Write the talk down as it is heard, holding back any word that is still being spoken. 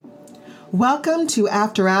Welcome to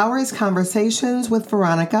After Hours Conversations with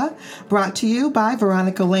Veronica, brought to you by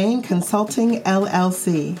Veronica Lane Consulting,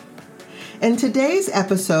 LLC. In today's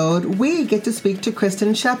episode, we get to speak to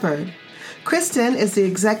Kristen Shepard. Kristen is the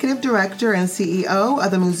Executive Director and CEO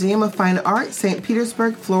of the Museum of Fine Arts, St.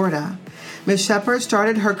 Petersburg, Florida. Ms. Shepard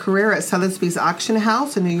started her career at Sotheby's Auction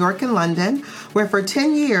House in New York and London, where for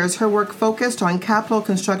 10 years her work focused on capital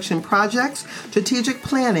construction projects, strategic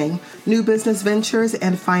planning, new business ventures,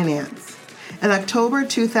 and finance. In October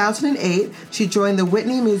 2008, she joined the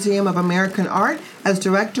Whitney Museum of American Art as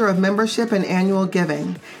Director of Membership and Annual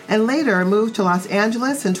Giving, and later moved to Los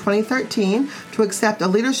Angeles in 2013 to accept a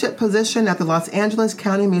leadership position at the Los Angeles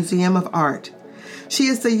County Museum of Art. She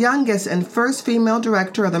is the youngest and first female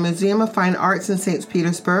director of the Museum of Fine Arts in St.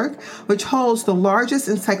 Petersburg, which holds the largest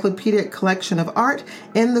encyclopedic collection of art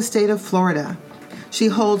in the state of Florida. She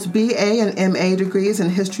holds BA and MA degrees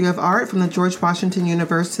in History of Art from the George Washington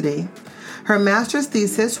University. Her master's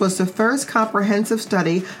thesis was the first comprehensive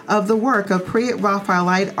study of the work of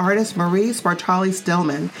pre-Raphaelite artist Marie Sbartali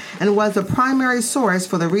Stillman and was a primary source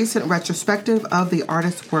for the recent retrospective of the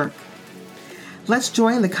artist's work. Let's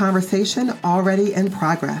join the conversation already in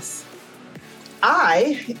progress.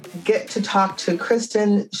 I get to talk to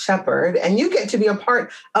Kristen Shepard, and you get to be a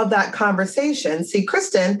part of that conversation. See,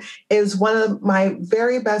 Kristen is one of my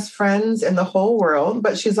very best friends in the whole world,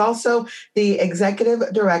 but she's also the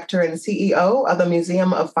Executive Director and CEO of the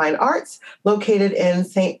Museum of Fine Arts located in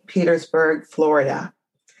St. Petersburg, Florida.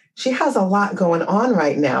 She has a lot going on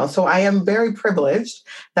right now, so I am very privileged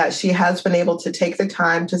that she has been able to take the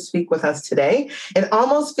time to speak with us today. It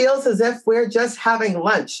almost feels as if we're just having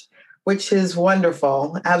lunch, which is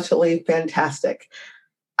wonderful, absolutely fantastic.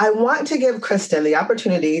 I want to give Kristen the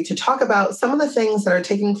opportunity to talk about some of the things that are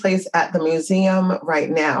taking place at the museum right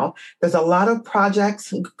now. There's a lot of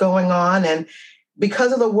projects going on, and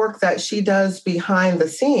because of the work that she does behind the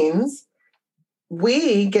scenes,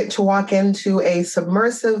 we get to walk into a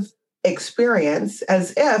submersive experience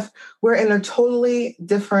as if we're in a totally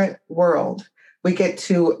different world. We get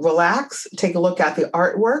to relax, take a look at the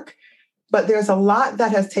artwork, but there's a lot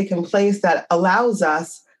that has taken place that allows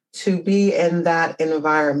us to be in that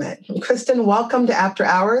environment. Kristen, welcome to After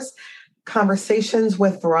Hours Conversations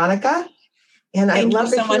with Veronica. And I'd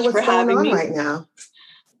love to hear what's going on right now.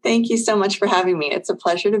 Thank you so much for having me. It's a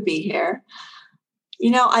pleasure to be here. You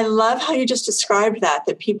know, I love how you just described that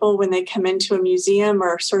people, when they come into a museum,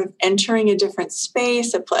 are sort of entering a different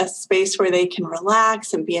space, a space where they can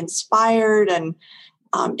relax and be inspired and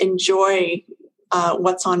enjoy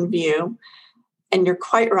what's on view. And you're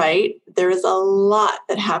quite right. There is a lot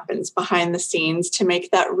that happens behind the scenes to make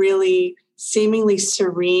that really seemingly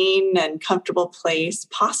serene and comfortable place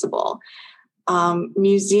possible.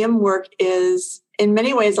 Museum work is in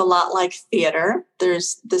many ways a lot like theater.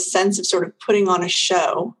 There's the sense of sort of putting on a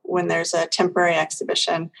show when there's a temporary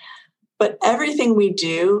exhibition. But everything we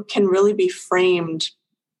do can really be framed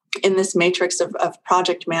in this matrix of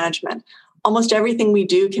project management. Almost everything we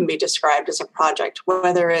do can be described as a project,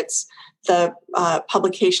 whether it's the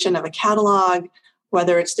publication of a catalog,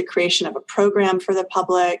 whether it's the creation of a program for the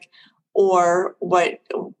public, or what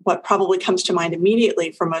probably comes to mind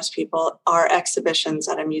immediately for most people are exhibitions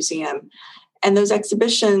at a museum. And those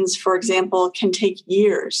exhibitions, for example, can take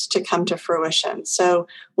years to come to fruition. So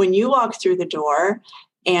when you walk through the door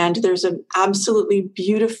and there's an absolutely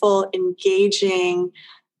beautiful, engaging,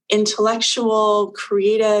 intellectual,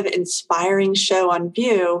 creative, inspiring show on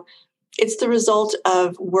view, it's the result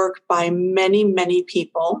of work by many, many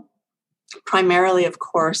people, primarily, of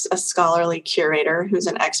course, a scholarly curator who's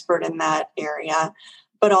an expert in that area,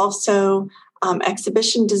 but also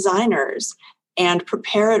exhibition designers and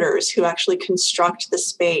preparators who actually construct the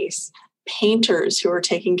space, painters who are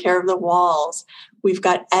taking care of the walls. We've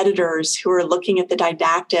got editors who are looking at the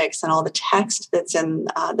didactics and all the text that's in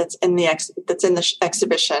the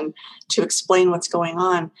exhibition to explain what's going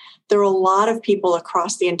on. There are a lot of people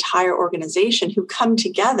across the entire organization who come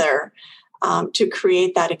together to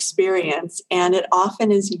create that experience, and it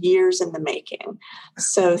often is years in the making.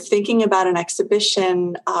 So thinking about an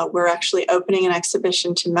exhibition, we're actually opening an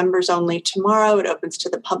exhibition to members only tomorrow. It opens to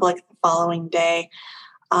the public the following day.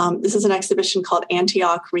 This is an exhibition called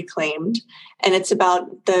Antioch Reclaimed, and it's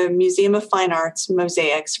about the Museum of Fine Arts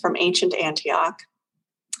mosaics from ancient Antioch.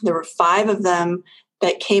 There were 5 of them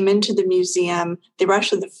that came into the museum. They were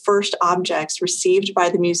actually the first objects received by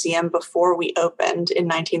the museum before we opened in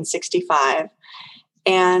 1965.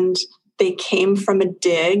 And they came from a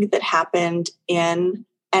dig that happened in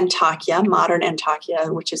Antakya, modern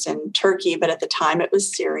Antakya, which is in Turkey, but at the time it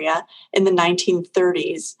was Syria, in the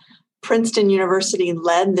 1930s. Princeton University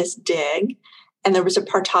led this dig, And there was a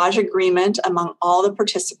partage agreement among all the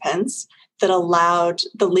participants that allowed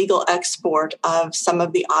the legal export of some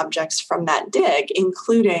of the objects from that dig,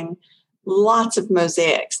 including lots of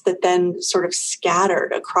mosaics that then sort of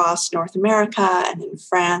scattered across North America and in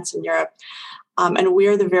France and Europe. And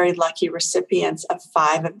we're the very lucky recipients of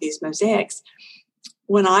 5 of these mosaics.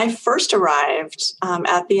 When I first arrived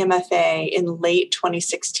at the MFA in late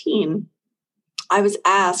 2016, I was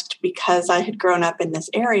asked, because I had grown up in this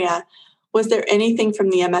area, was there anything from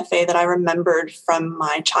the MFA that I remembered from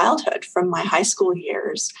my childhood, from my high school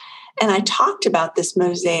years? And I talked about this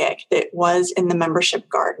mosaic that was in the membership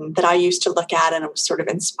garden that I used to look at and I was sort of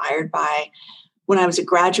inspired by. When I was a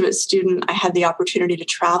graduate student, I had the opportunity to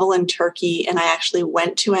travel in Turkey, and I actually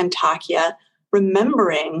went to Antakya,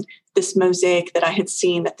 remembering this mosaic that I had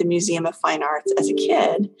seen at the Museum of Fine Arts as a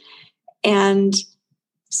kid. And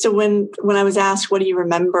so when I was asked, what do you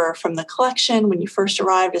remember from the collection when you first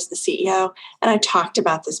arrived as the CEO? And I talked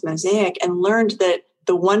about this mosaic and learned that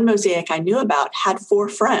the one mosaic I knew about had 4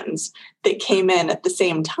 friends that came in at the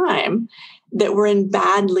same time that were in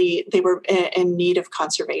need of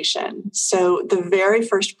conservation. So the very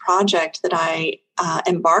first project that I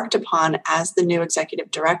embarked upon as the new executive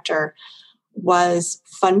director was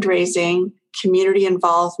fundraising, community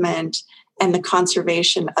involvement, and the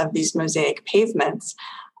conservation of these mosaic pavements,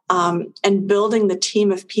 and building the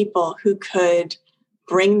team of people who could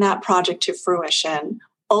bring that project to fruition,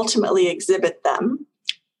 ultimately exhibit them,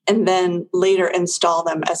 and then later install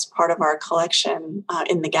them as part of our collection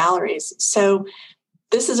in the galleries. So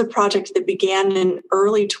this is a project that began in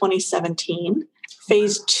early 2017.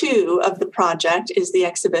 Phase 2 of the project is the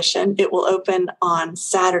exhibition. It will open on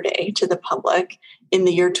Saturday to the public in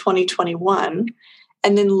the year 2021.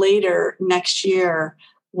 And then later next year,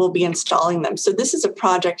 we'll be installing them. So this is a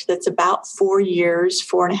project that's about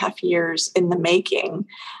 4.5 years in the making.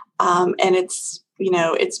 And it's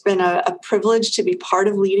been a privilege to be part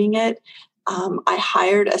of leading it. I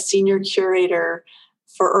hired a senior curator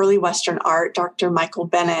for early Western art, Dr. Michael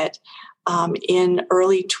Bennett, in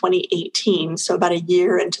early 2018, so about a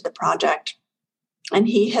year into the project. And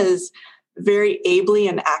he has very ably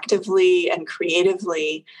and actively and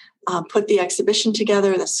creatively put the exhibition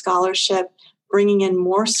together, the scholarship, bringing in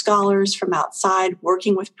more scholars from outside,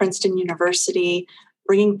 working with Princeton University,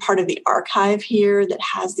 bringing part of the archive here that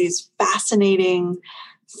has these fascinating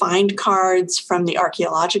find cards from the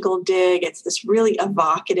archaeological dig. It's this really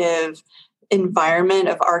evocative environment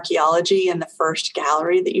of archaeology in the first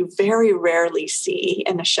gallery that you very rarely see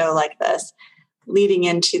in a show like this, leading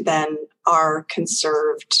into then our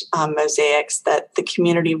conserved mosaics that the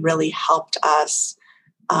community really helped us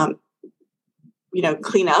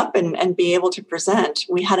clean up and be able to present.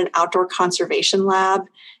 We had an outdoor conservation lab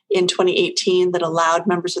in 2018 that allowed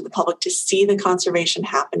members of the public to see the conservation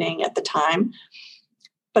happening at the time.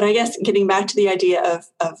 But I guess getting back to the idea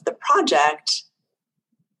of the project,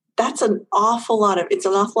 that's an awful lot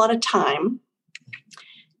of time.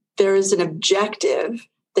 There is an objective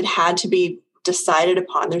that had to be decided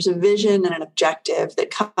upon. There's a vision and an objective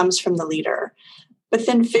that comes from the leader. But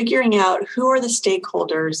then figuring out who are the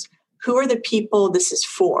stakeholders, who are the people this is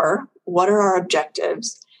for, what are our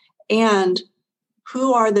objectives, and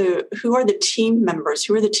who are the team members,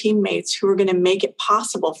 who are the teammates who are going to make it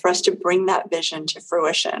possible for us to bring that vision to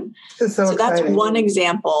fruition. So that's one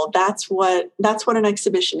example. That's what an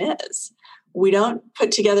exhibition is. We don't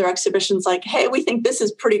put together exhibitions like, hey, we think this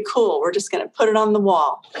is pretty cool, we're just going to put it on the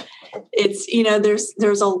wall. It's,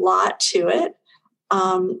 there's a lot to it.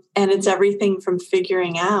 And it's everything from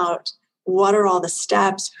figuring out what are all the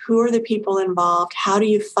steps, who are the people involved, how do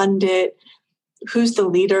you fund it, who's the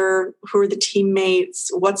leader, who are the teammates,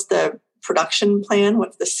 what's the production plan,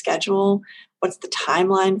 what's the schedule, what's the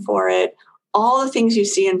timeline for it. All the things you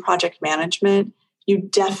see in project management, you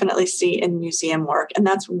definitely see in museum work. And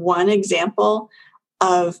that's one example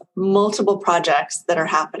of multiple projects that are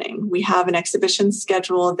happening. We have an exhibition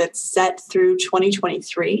schedule that's set through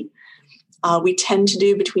 2023. We tend to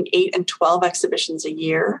do between 8 and 12 exhibitions a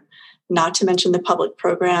year, not to mention the public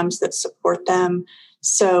programs that support them.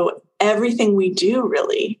 So everything we do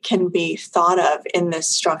really can be thought of in this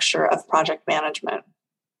structure of project management.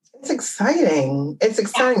 It's exciting.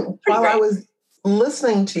 While I was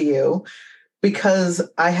listening to you, because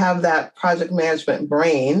I have that project management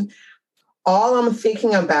brain, all I'm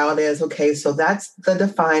thinking about is, okay, so that's the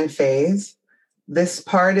define phase. This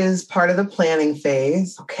part is part of the planning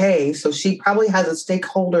phase. Okay, so she probably has a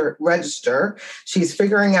stakeholder register. She's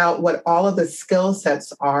figuring out what all of the skill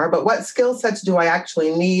sets are, but what skill sets do I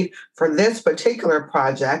actually need for this particular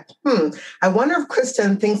project? I wonder if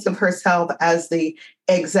Kristen thinks of herself as the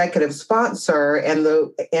executive sponsor and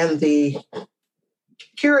the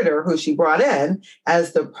curator who she brought in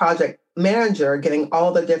as the project manager, getting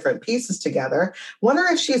all the different pieces together. Wonder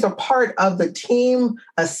if she's a part of the team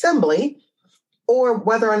assembly, or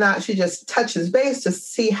whether or not she just touches base to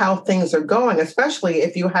see how things are going, especially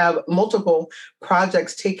if you have multiple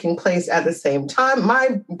projects taking place at the same time.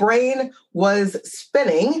 My brain was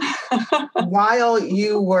spinning while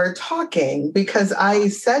you were talking, because I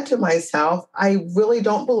said to myself, I really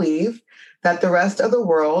don't believe that the rest of the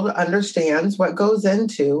world understands what goes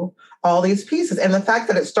into all these pieces. And the fact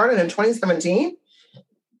that it started in 2017,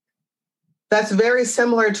 that's very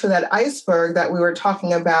similar to that iceberg that we were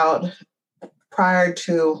talking about prior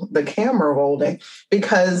to the camera rolling,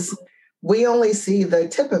 because we only see the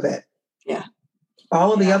tip of it. Yeah.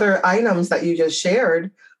 All of the other items that you just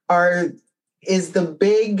shared is the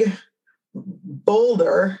big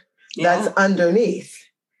boulder that's underneath.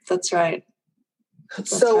 That's right.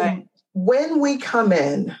 So when we come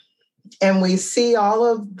in and we see all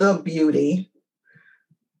of the beauty,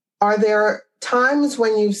 are there times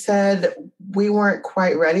when you said we weren't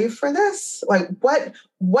quite ready for this? Like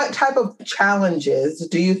what type of challenges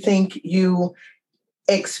do you think you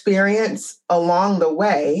experience along the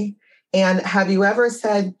way? And have you ever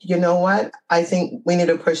said, you know what, I think we need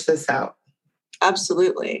to push this out?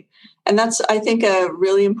 Absolutely. And that's, I think, a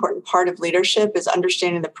really important part of leadership is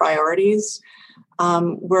understanding the priorities.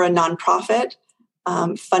 We're a nonprofit.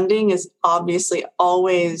 Funding is obviously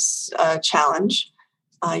always a challenge.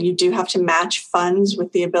 You do have to match funds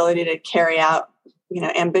with the ability to carry out,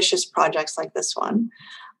 ambitious projects like this one.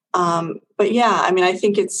 But yeah, I mean, I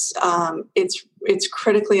think it's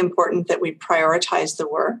critically important that we prioritize the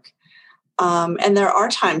work. And there are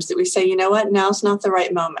times that we say, you know what, now's not the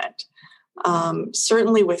right moment.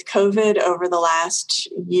 Certainly with COVID over the last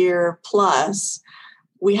year plus,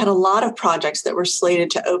 we had a lot of projects that were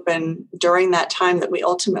slated to open during that time that we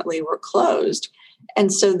ultimately were closed.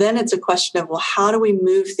 And so then it's a question of, well, how do we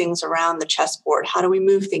move things around the chessboard? How do we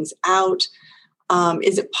move things out?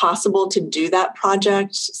 Is it possible to do that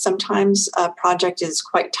project? Sometimes a project is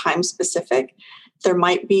quite time specific. There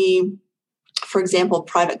might be, for example,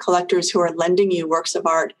 private collectors who are lending you works of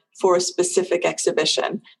art for a specific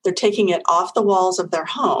exhibition. They're taking it off the walls of their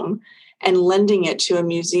home and lending it to a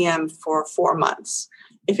museum for 4 months.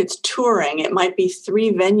 If it's touring, it might be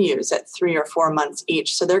 3 venues at 3 or 4 months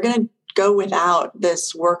each. So they're going to go without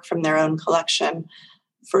this work from their own collection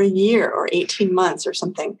for a year or 18 months or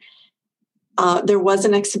something. There was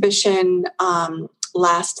an exhibition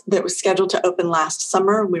that was scheduled to open last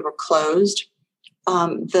summer. We were closed.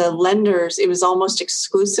 The lenders, it was almost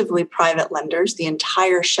exclusively private lenders. The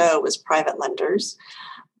entire show was private lenders.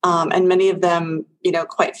 And many of them,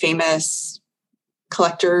 quite famous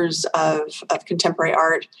collectors of contemporary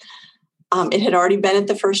art. It had already been at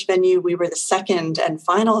the first venue. We were the second and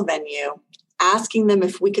final venue, asking them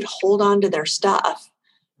if we could hold on to their stuff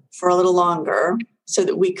for a little longer so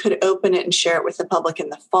that we could open it and share it with the public in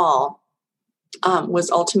the fall, was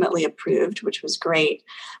ultimately approved, which was great.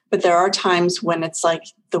 But there are times when it's like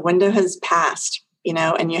the window has passed,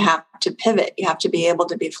 and you have to pivot. You have to be able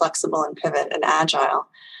to be flexible and pivot and agile.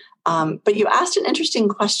 But you asked an interesting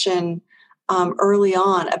question early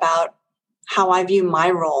on about how I view my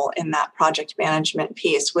role in that project management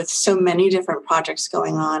piece with so many different projects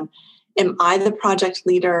going on. Am I the project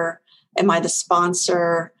leader? Am I the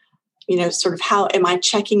sponsor? Sort of how am I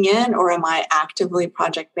checking in, or am I actively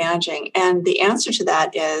project managing? And the answer to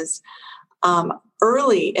that is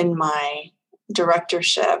early in my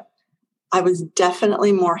directorship, I was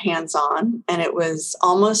definitely more hands-on, and it was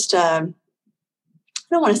almost, I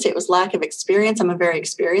don't want to say it was lack of experience. I'm a very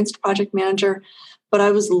experienced project manager, but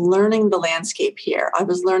I was learning the landscape here. I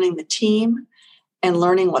was learning the team and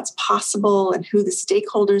learning what's possible and who the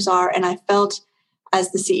stakeholders are. And I felt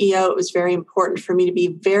as the CEO, it was very important for me to be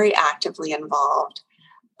very actively involved,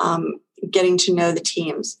 getting to know the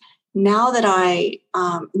teams. Now that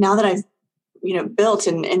I've built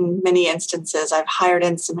in many instances, I've hired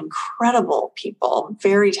in some incredible people,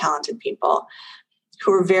 very talented people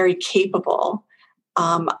who are very capable.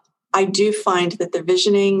 I do find that the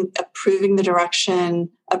visioning, approving the direction,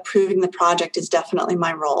 approving the project is definitely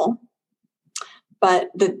my role.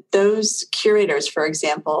 But those curators, for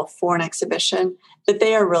example, for an exhibition, that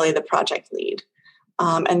they are really the project lead.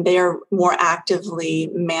 And they are more actively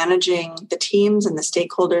managing the teams and the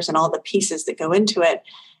stakeholders and all the pieces that go into it.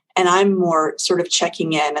 And I'm more sort of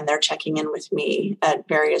checking in, and they're checking in with me at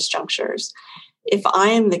various junctures. If I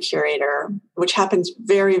am the curator, which happens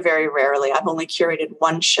very, very rarely, I've only curated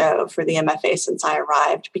one show for the MFA since I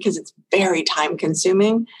arrived because it's very time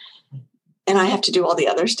consuming and I have to do all the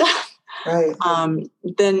other stuff. Right.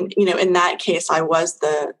 Then, in that case, I was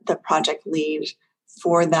the project lead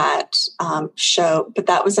for that show, but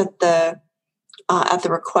that was at the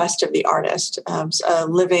request of the artist, a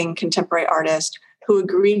living contemporary artist who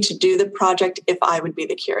agreed to do the project if I would be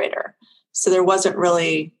the curator. So there wasn't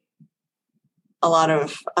really a lot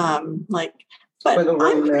of but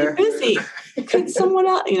I'm pretty busy. Could someone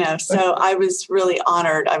else, so I was really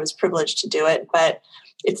honored. I was privileged to do it, but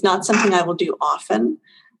it's not something I will do often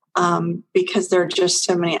because there are just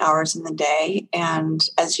so many hours in the day. And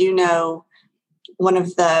as you know, one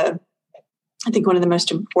of the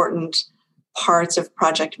most important parts of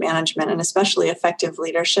project management and especially effective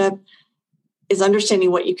leadership is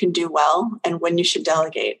understanding what you can do well and when you should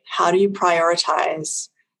delegate. How do you prioritize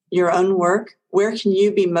your own work? Where can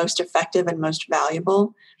you be most effective and most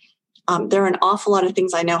valuable? There are an awful lot of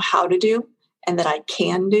things I know how to do and that I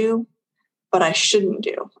can do, but I shouldn't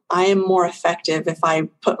do. I am more effective if I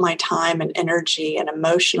put my time and energy and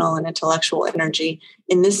emotional and intellectual energy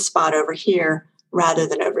in this spot over here rather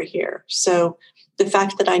than over here. So the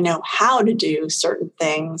fact that I know how to do certain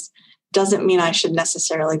things doesn't mean I should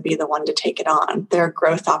necessarily be the one to take it on. There are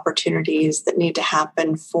growth opportunities that need to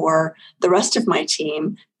happen for the rest of my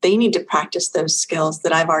team. They need to practice those skills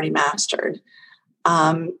that I've already mastered.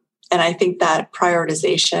 And I think that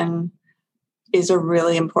prioritization is a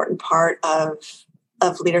really important part of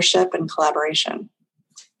leadership and collaboration.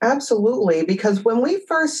 Absolutely, because when we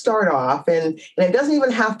first start off, and it doesn't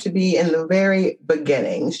even have to be in the very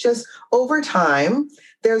beginnings, just over time,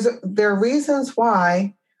 there are reasons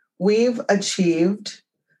why we've achieved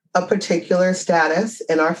a particular status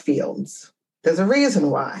in our fields. There's a reason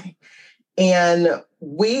why. And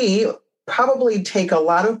we probably take a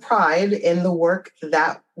lot of pride in the work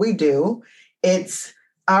that we do. It's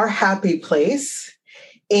our happy place.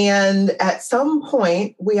 And at some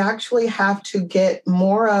point, we actually have to get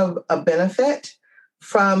more of a benefit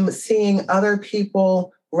from seeing other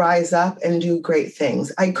people rise up and do great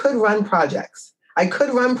things. I could run projects.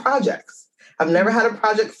 I've never had a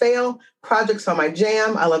project fail. Projects are my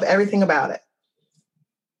jam. I love everything about it.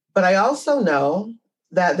 But I also know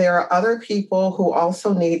that there are other people who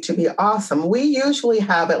also need to be awesome. We usually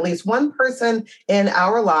have at least one person in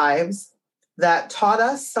our lives that taught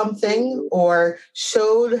us something or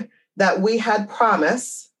showed that we had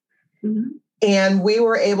promise. Mm-hmm. And we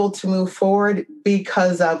were able to move forward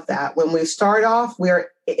because of that. When we start off,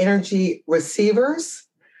 we're energy receivers.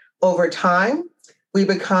 Over time, we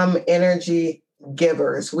become energy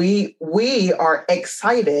givers. We are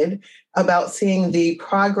excited about seeing the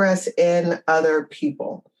progress in other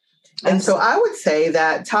people. And so I would say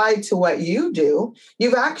that tied to what you do,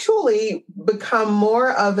 you've actually become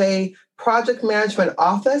more of a project management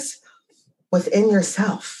office within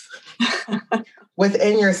yourself.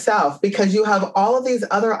 Within yourself, because you have all of these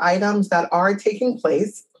other items that are taking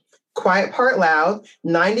place. Quiet part loud.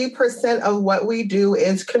 90% of what we do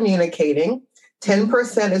is communicating.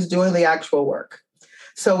 10% is doing the actual work.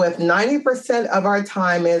 So if 90% of our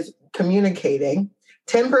time is communicating,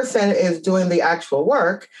 10% is doing the actual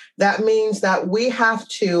work, that means that we have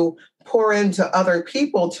to pour into other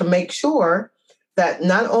people to make sure that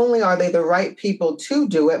not only are they the right people to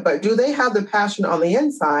do it, but do they have the passion on the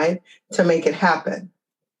inside to make it happen?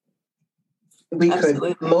 We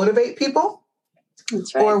Absolutely. Could motivate people,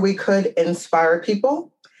 That's right. Or we could inspire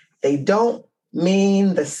people. They don't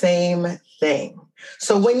mean the same thing.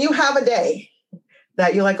 So when you have a day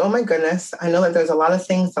that you're like, oh my goodness, I know that there's a lot of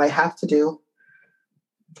things that I have to do.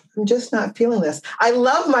 I'm just not feeling this. I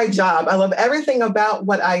love my job. I love everything about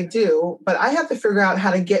what I do, but I have to figure out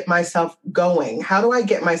how to get myself going. How do I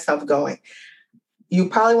get myself going? You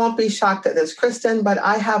probably won't be shocked at this, Kristen, but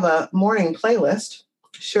I have a morning playlist.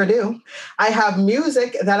 Sure do. I have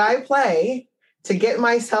music that I play to get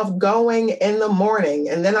myself going in the morning.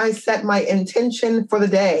 And then I set my intention for the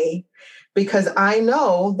day because I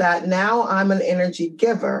know that now I'm an energy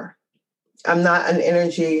giver. I'm not an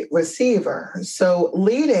energy receiver. So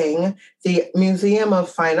leading the Museum of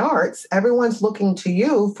Fine Arts, everyone's looking to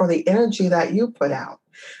you for the energy that you put out.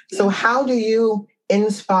 So how do you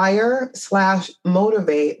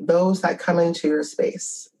inspire/motivate those that come into your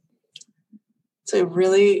space? It's a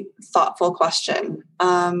really thoughtful question.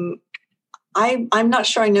 I'm not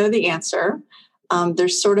sure I know the answer.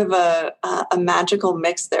 There's sort of a magical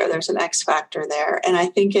mix there. There's an X factor there. And I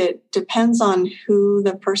think it depends on who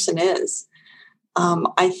the person is.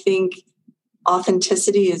 I think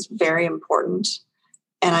authenticity is very important.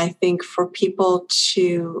 And I think for people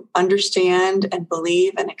to understand and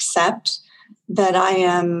believe and accept that I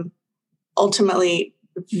am ultimately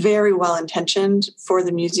very well intentioned for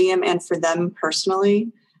the museum and for them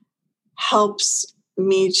personally helps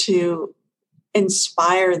me to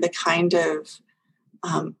inspire the kind of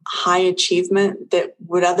high achievement that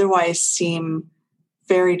would otherwise seem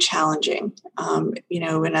very challenging.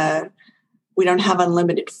 We don't have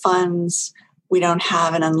unlimited funds. We don't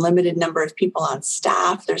have an unlimited number of people on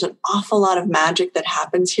staff. There's an awful lot of magic that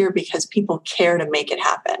happens here because people care to make it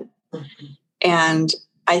happen. Mm-hmm. And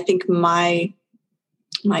I think my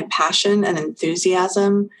passion and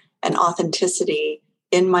enthusiasm and authenticity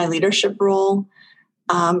in my leadership role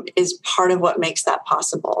is part of what makes that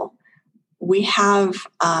possible. We have,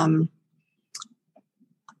 I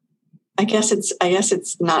guess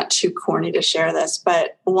it's not too corny to share this,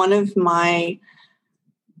 but one of my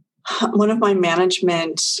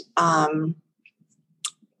management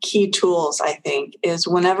key tools, I think, is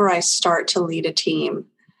whenever I start to lead a team,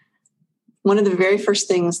 one of the very first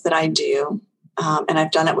things that I do, and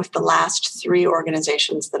I've done it with the last 3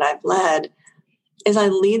 organizations that I've led, is I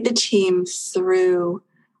lead the team through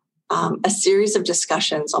a series of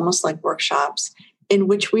discussions, almost like workshops, in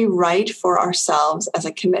which we write for ourselves as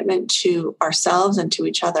a commitment to ourselves and to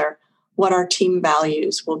each other what our team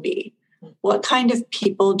values will be. What kind of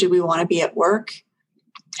people do we want to be at work?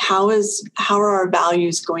 How are our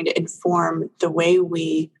values going to inform the way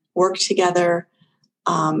we work together,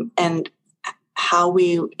 and how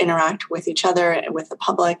we interact with each other and with the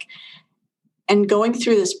public? And going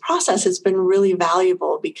through this process has been really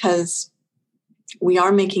valuable because we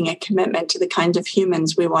are making a commitment to the kinds of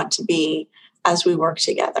humans we want to be as we work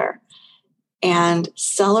together. And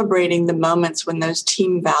celebrating the moments when those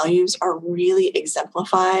team values are really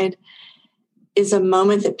exemplified is a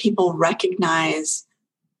moment that people recognize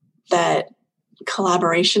that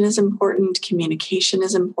collaboration is important, communication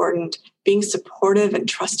is important, being supportive and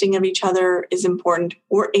trusting of each other is important.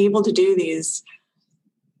 We're able to do these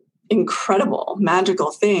incredible,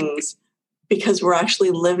 magical things because we're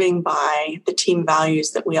actually living by the team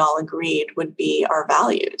values that we all agreed would be our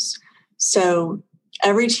values. So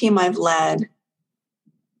every team I've led,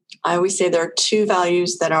 I always say there are 2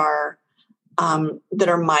 values that are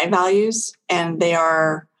my values, and they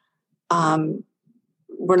are,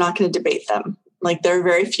 we're not going to debate them. Like, there are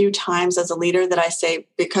very few times as a leader that I say,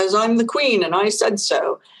 because I'm the queen and I said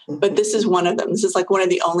so, but this is one of them. This is like one of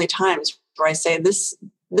the only times where I say this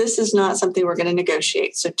is not something we're going to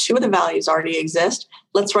negotiate. So 2 of the values already exist.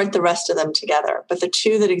 Let's write the rest of them together. But the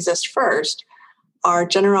 2 that exist first are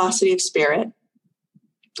generosity of spirit.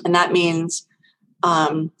 And that means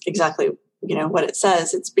exactly, what it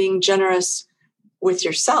says. It's being generous with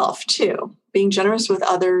yourself too, being generous with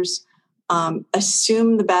others,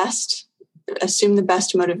 assume the best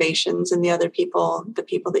motivations in the other people, the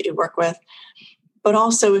people that you work with. But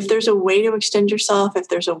also, if there's a way to extend yourself, if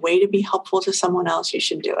there's a way to be helpful to someone else, you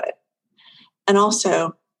should do it. And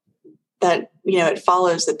also that, it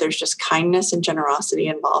follows that there's just kindness and generosity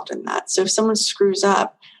involved in that. So if someone screws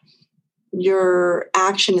up, your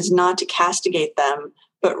action is not to castigate them,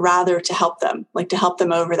 but rather to help them, like to help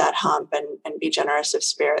them over that hump and be generous of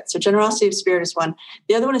spirit. So generosity of spirit is one.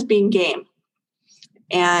 The other one is being game.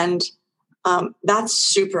 And that's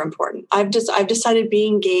super important. I've decided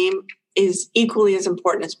being game is equally as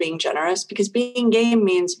important as being generous, because being game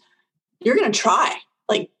means you're going to try,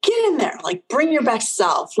 like get in there, like bring your best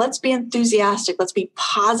self. Let's be enthusiastic. Let's be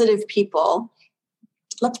positive people.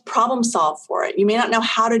 Let's problem solve for it. You may not know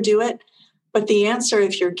how to do it, but the answer,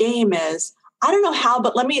 if your game is, I don't know how,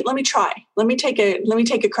 but let me try. Let me take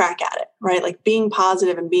a crack at it, right? Like being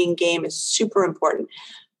positive and being game is super important.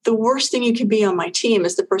 The worst thing you could be on my team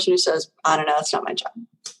is the person who says, I don't know, that's not my job.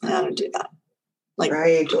 I don't do that. Like,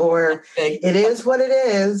 right. Or it is what it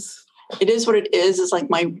is. It is what it is like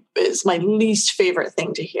my least favorite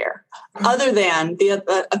thing to hear. Other than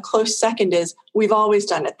a close second is, we've always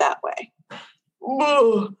done it that way.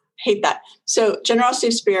 Ooh, hate that. So generosity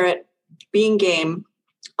of spirit, being game.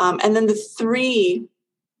 And then the 3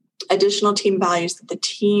 additional team values that the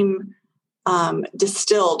team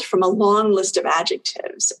distilled from a long list of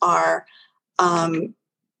adjectives are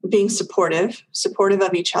being supportive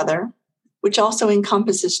of each other, which also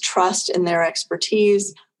encompasses trust in their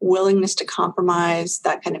expertise, willingness to compromise,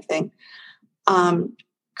 that kind of thing.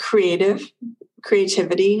 Creativity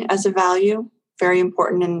as a value, very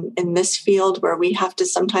important in this field where we have to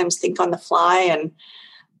sometimes think on the fly and,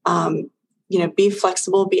 be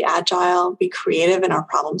flexible, be agile, be creative in our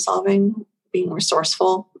problem solving, being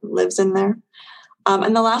resourceful lives in there.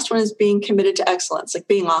 And the last one is being committed to excellence, like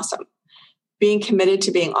being awesome, being committed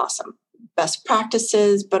to being awesome. Best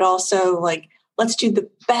practices, but also like, let's do the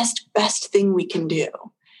best thing we can do.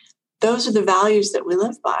 Those are the values that we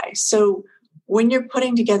live by. So when you're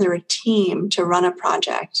putting together a team to run a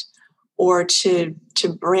project or to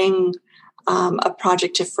bring a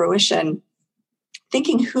project to fruition,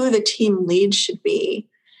 thinking who the team lead should be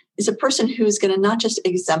is a person who's going to not just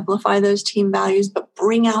exemplify those team values, but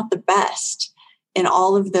bring out the best in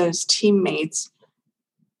all of those teammates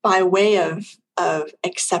by way of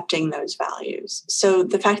accepting those values. So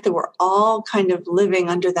the fact that we're all kind of living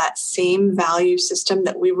under that same value system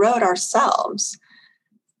that we wrote ourselves,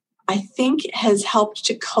 I think has helped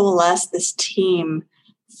to coalesce this team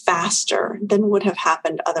faster than would have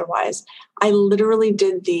happened otherwise. I literally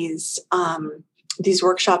did these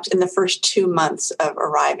workshops in the first 2 months of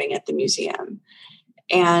arriving at the museum.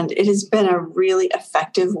 And it has been a really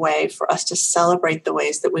effective way for us to celebrate the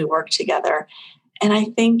ways that we work together. And I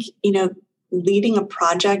think, leading a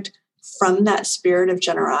project from that spirit of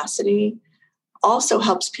generosity also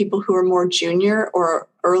helps people who are more junior or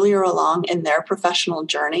earlier along in their professional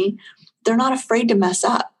journey. They're not afraid to mess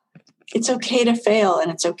up. It's okay to fail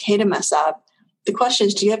and it's okay to mess up. The question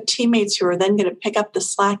is, do you have teammates who are then going to pick up the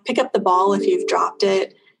slack, pick up the ball if you've dropped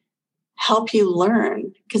it, help you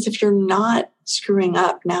learn? Because if you're not screwing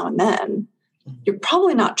up now and then, you're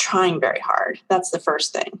probably not trying very hard. That's the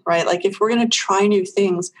first thing, right? Like if we're going to try new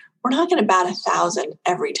things, we're not going to bat 1,000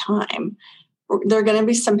 every time. There are going to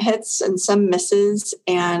be some hits and some misses,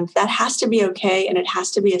 and that has to be okay. And it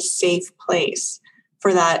has to be a safe place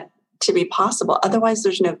for that to be possible. Otherwise,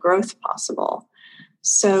 there's no growth possible.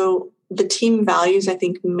 So the team values, I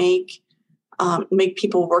think, make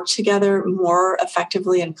people work together more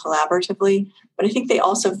effectively and collaboratively. But I think they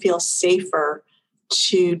also feel safer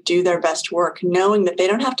to do their best work, knowing that they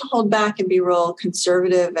don't have to hold back and be real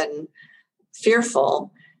conservative and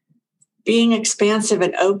fearful. Being expansive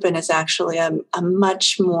and open is actually a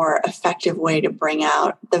much more effective way to bring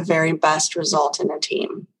out the very best result in a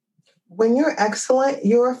team. When you're excellent,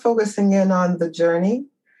 you're focusing in on the journey.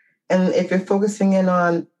 And if you're focusing in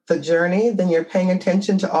on the journey, then you're paying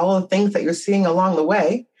attention to all of the things that you're seeing along the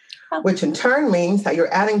way, which in turn means that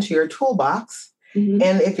you're adding to your toolbox. Mm-hmm.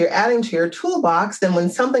 And if you're adding to your toolbox, then when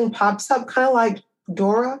something pops up, kind of like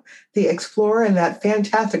Dora the Explorer in that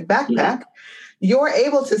fantastic backpack, you're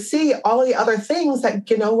able to see all the other things that,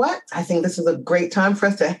 you know what, I think this is a great time for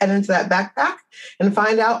us to head into that backpack and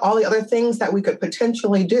find out all the other things that we could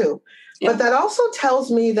potentially do. Yeah. But that also tells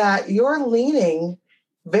me that you're leaning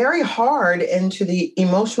very hard into the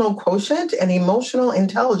emotional quotient and emotional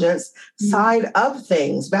intelligence side of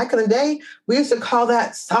things. Back in the day, we used to call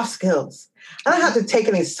that soft skills. I don't have to take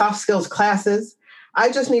any soft skills classes.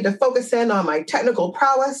 I just need to focus in on my technical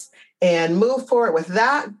prowess and move forward with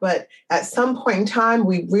that. But at some point in time,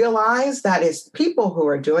 we realize that it's people who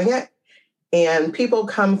are doing it. And people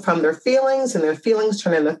come from their feelings, and their feelings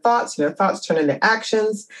turn into thoughts, and their thoughts turn into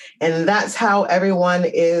actions. And that's how everyone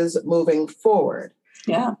is moving forward.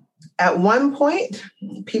 Yeah. At one point,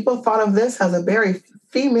 people thought of this as a very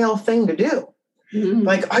female thing to do. Mm-hmm.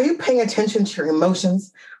 Like, are you paying attention to your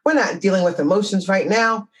emotions? We're not dealing with emotions right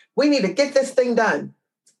now. We need to get this thing done.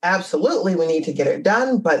 Absolutely, we need to get it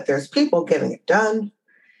done, but there's people getting it done,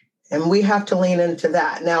 and we have to lean into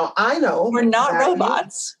that. Now, I know we're not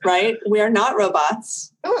robots, right? We are not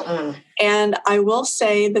robots. And I will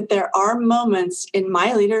say that there are moments in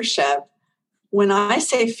my leadership when I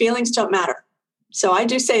say feelings don't matter. So I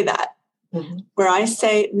do say that, where I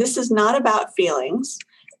say, this is not about feelings.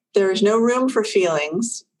 There is no room for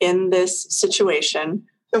feelings in this situation.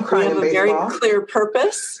 We have a very clear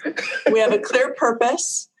purpose. We have a clear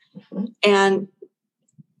purpose. And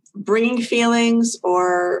bringing feelings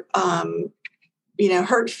or,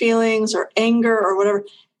 hurt feelings or anger or whatever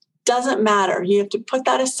doesn't matter. You have to put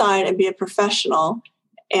that aside and be a professional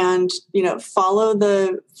and, follow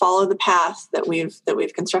the path that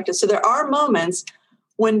we've constructed. So there are moments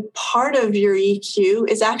when part of your EQ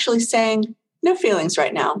is actually saying, no feelings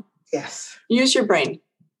right now. Yes. Use your brain.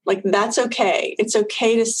 Like, that's okay. It's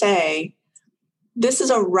okay to say, this is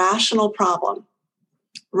a rational problem.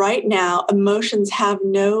 Right now, emotions have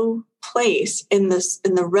no place in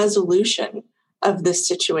the resolution of this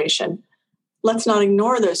situation. Let's not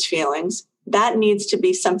ignore those feelings. That needs to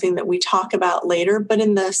be something that we talk about later. But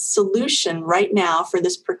in the solution right now for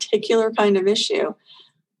this particular kind of issue,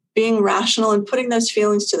 being rational and putting those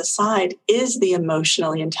feelings to the side is the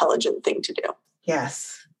emotionally intelligent thing to do.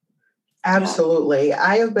 Yes, absolutely. Yeah.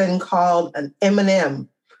 I have been called an M&M,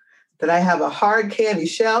 that I have a hard candy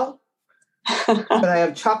shell, but I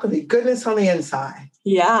have chocolatey goodness on the inside.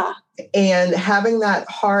 Yeah. And having that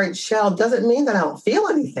hard shell doesn't mean that I don't feel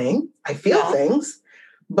anything. I feel things,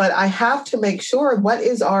 but I have to make sure, what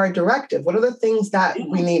is our directive? What are the things that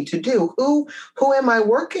we need to do? Who am I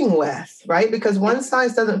working with, right? Because one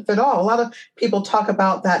size doesn't fit all. A lot of people talk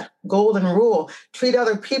about that golden rule: treat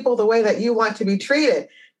other people the way that you want to be treated.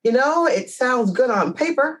 It sounds good on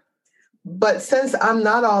paper, But since I'm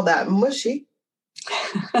not all that mushy,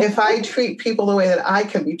 if I treat people the way that I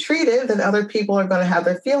can be treated, then other people are going to have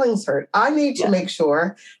their feelings hurt. I need to make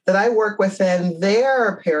sure that I work within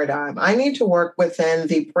their paradigm. I need to work within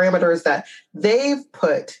the parameters that they've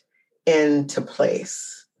put into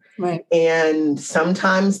place. Right. And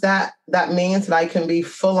sometimes that means that I can be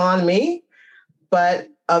full on me, but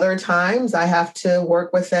other times I have to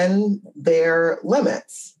work within their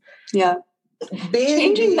limits. Yeah.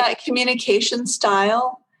 Changing that communication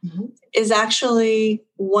style is actually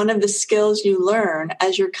one of the skills you learn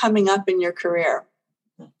as you're coming up in your career.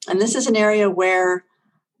 And this is an area where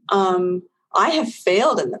I have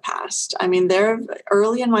failed in the past. I mean,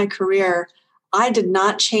 early in my career, I did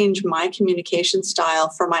not change my communication style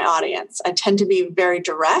for my audience. I tend to be very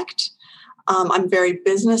direct. I'm very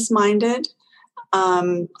business-minded.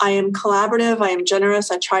 I am collaborative. I am generous.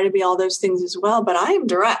 I try to be all those things as well, but I am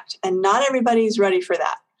direct, and not everybody's ready for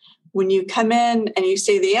that. When you come in and you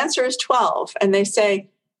say the answer is 12, and they say,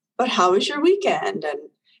 but how was your weekend? And,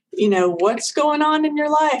 what's going on in your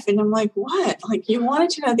life? And I'm like, what? Like, you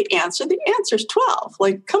wanted to know the answer? The answer is 12.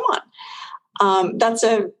 Like, come on. That's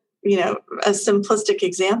a simplistic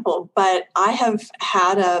example, but I have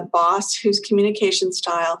had a boss whose communication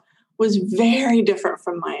style was very different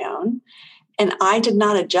from my own. And I did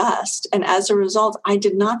not adjust. And as a result, I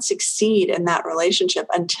did not succeed in that relationship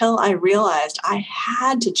until I realized I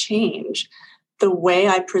had to change the way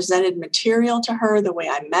I presented material to her, the way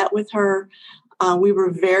I met with her. We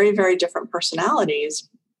were very, very different personalities.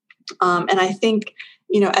 And I think,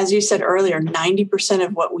 as you said earlier, 90%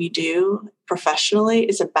 of what we do professionally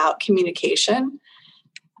is about communication.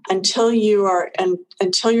 Until you're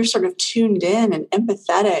sort of tuned in and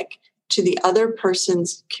empathetic to the other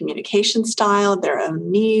person's communication style, their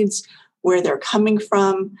own needs, where they're coming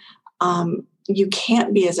from, you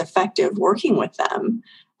can't be as effective working with them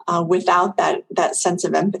without that sense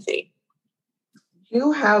of empathy.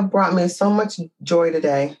 You have brought me so much joy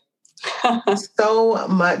today. So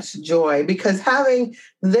much joy, because having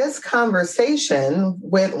this conversation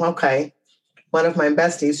with, one of my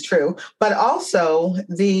besties, true, but also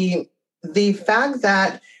the fact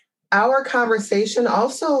that our conversation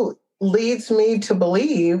also leads me to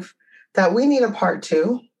believe that we need a part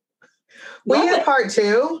two. We need a part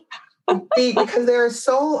two because there are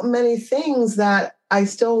so many things that I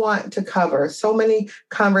still want to cover, so many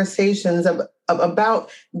conversations about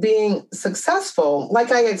being successful.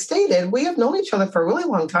 Like I had stated, we have known each other for a really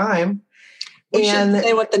long time. We should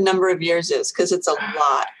say what the number of years is, because it's a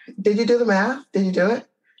lot. Did you do the math? Did you do it?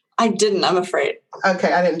 I didn't, I'm afraid.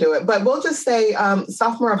 Okay, I didn't do it. But we'll just say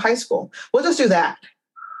sophomore of high school. We'll just do that.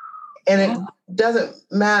 And it doesn't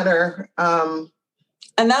matter. And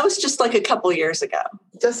that was just like a couple years ago.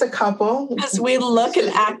 Just a couple. Because we look and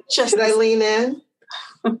act just... Should I lean in?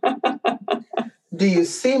 Do you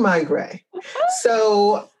see my gray?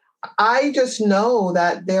 So I just know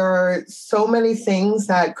that there are so many things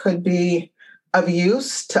that could be of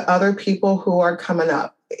use to other people who are coming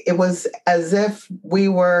up. It was as if we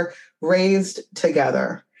were raised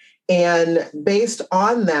together. And based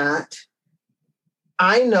on that,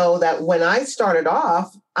 I know that when I started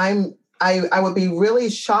off, I would be really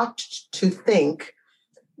shocked to think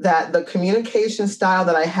that the communication style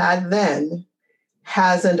that I had then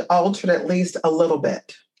hasn't altered at least a little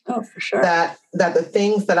bit. Oh, for sure. That the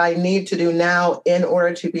things that I need to do now in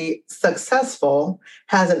order to be successful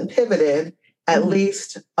hasn't pivoted at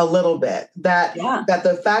least a little bit. That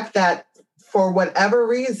the fact that for whatever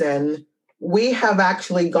reason, we have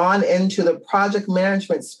actually gone into the project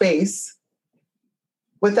management space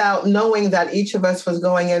without knowing that each of us was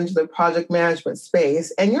going into the project management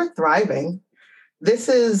space, and you're thriving. This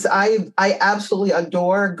is, I absolutely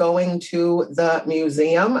adore going to the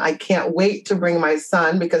museum. I can't wait to bring my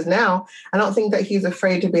son, because now I don't think that he's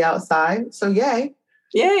afraid to be outside. So yay.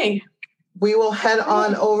 Yay. We will head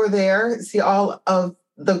on over there, see all of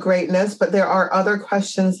the greatness, but there are other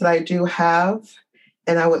questions that I do have,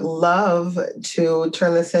 and I would love to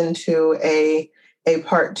turn this into a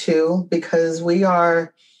part two, because we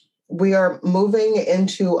are moving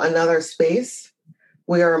into another space.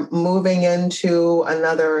 We are moving into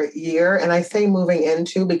another year. And I say moving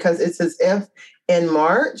into because it's as if in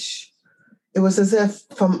March, it was as if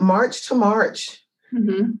from March to March.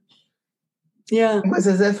 Mm-hmm. Yeah. It was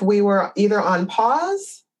as if we were either on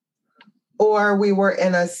pause or we were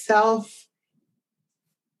in a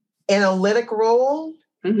self-analytic role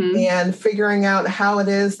and figuring out how it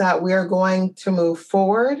is that we're going to move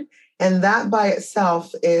forward. And that by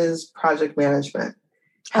itself is project management.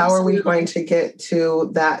 How are we going to get to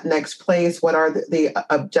that next place? What are the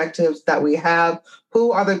objectives that we have?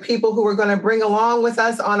 Who are the people who are going to bring along with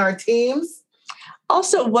us on our teams?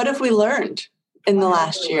 Also, what have we learned in the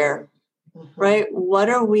last year, right? What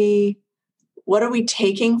are we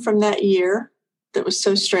taking from that year that was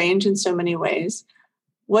so strange in so many ways?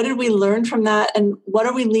 What did we learn from that? And what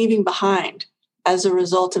are we leaving behind as a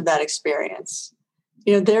result of that experience?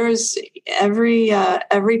 There's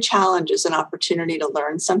every challenge is an opportunity to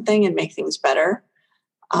learn something and make things better.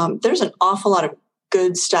 There's an awful lot of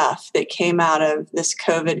good stuff that came out of this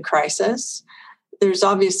COVID crisis. There's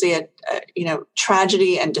obviously a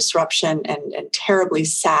tragedy and disruption and terribly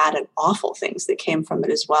sad and awful things that came from it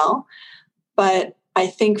as well. But I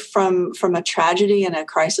think from a tragedy and a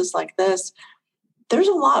crisis like this, there's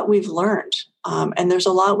a lot we've learned, and there's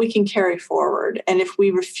a lot we can carry forward. And if we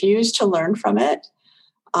refuse to learn from it,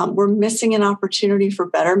 we're missing an opportunity for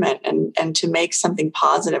betterment and to make something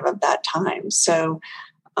positive of that time. So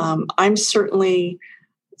I'm certainly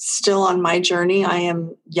still on my journey. I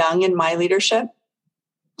am young in my leadership.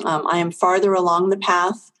 I am farther along the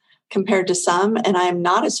path compared to some, and I am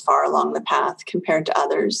not as far along the path compared to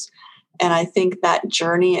others. And I think that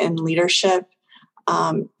journey in leadership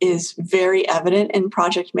is very evident in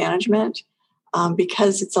project management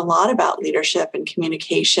because it's a lot about leadership and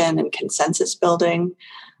communication and consensus building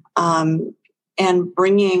and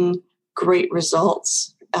bringing great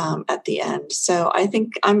results at the end. So I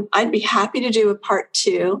think I'd be happy to do a part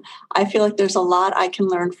 2. I feel like there's a lot I can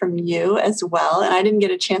learn from you as well. And I didn't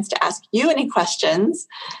get a chance to ask you any questions.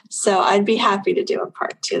 So I'd be happy to do a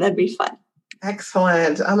part 2. That'd be fun.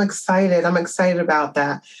 Excellent. I'm excited. I'm excited about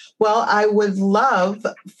that. Well, I would love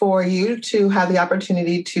for you to have the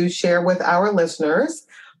opportunity to share with our listeners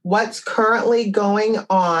what's currently going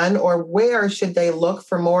on, or where should they look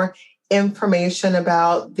for more information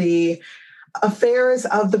about the affairs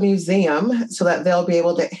of the museum so that they'll be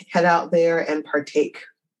able to head out there and partake.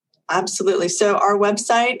 Absolutely. So our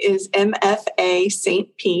website is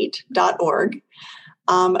mfastpete.org.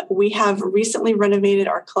 We have recently renovated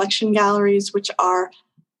our collection galleries, which are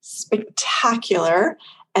spectacular.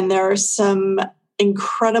 And there are some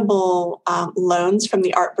incredible loans from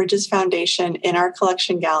the Art Bridges Foundation in our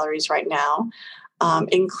collection galleries right now,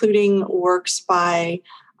 including works by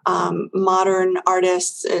modern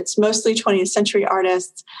artists. It's mostly 20th century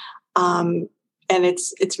artists. And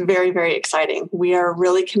it's very, very exciting. We are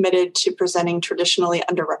really committed to presenting traditionally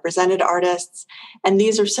underrepresented artists. And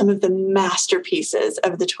these are some of the masterpieces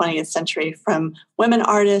of the 20th century, from women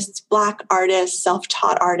artists, Black artists,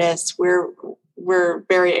 self-taught artists. We're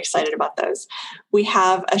very excited about those. We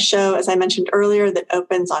have a show, as I mentioned earlier, that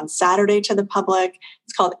opens on Saturday to the public.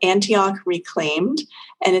 It's called Antioch Reclaimed,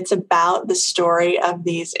 and it's about the story of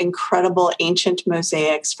these incredible ancient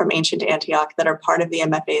mosaics from ancient Antioch that are part of the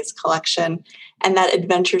MFA's collection, and that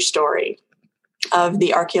adventure story of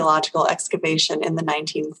the archaeological excavation in the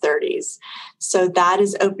 1930s. So that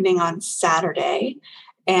is opening on Saturday.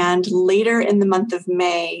 And later in the month of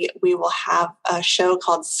May, we will have a show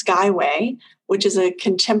called Skyway, which is a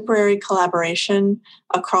contemporary collaboration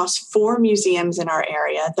across 4 museums in our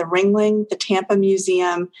area: the Ringling, the Tampa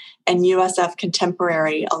Museum, and USF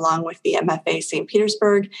Contemporary, along with the MFA St.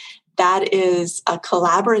 Petersburg. That is a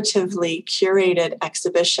collaboratively curated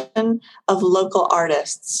exhibition of local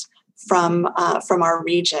artists from our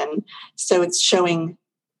region. So it's showing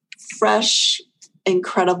fresh,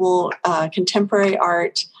 incredible contemporary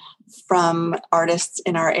art from artists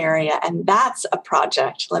in our area. And that's a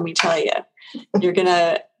project, let me tell you. You're going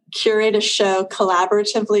to curate a show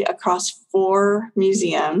collaboratively across 4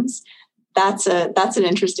 museums. That's an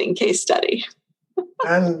interesting case study.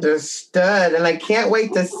 Understood. And I can't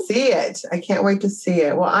wait to see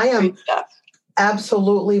it. Well, I am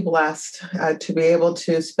absolutely blessed to be able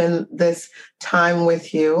to spend this time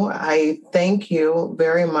with you. I thank you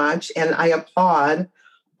very much. And I applaud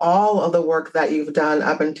all of the work that you've done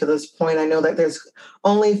up until this point. I know that there's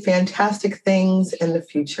only fantastic things in the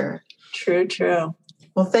future. True.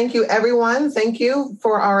 Well, thank you, everyone. Thank you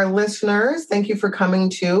for our listeners. Thank you for coming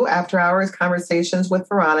to After Hours Conversations with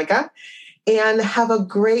Veronica. And have a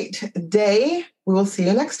great day. We will see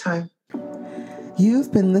you next time.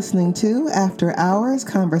 You've been listening to After Hours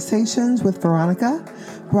Conversations with Veronica,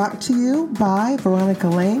 brought to you by Veronica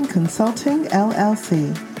Lane Consulting,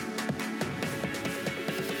 LLC.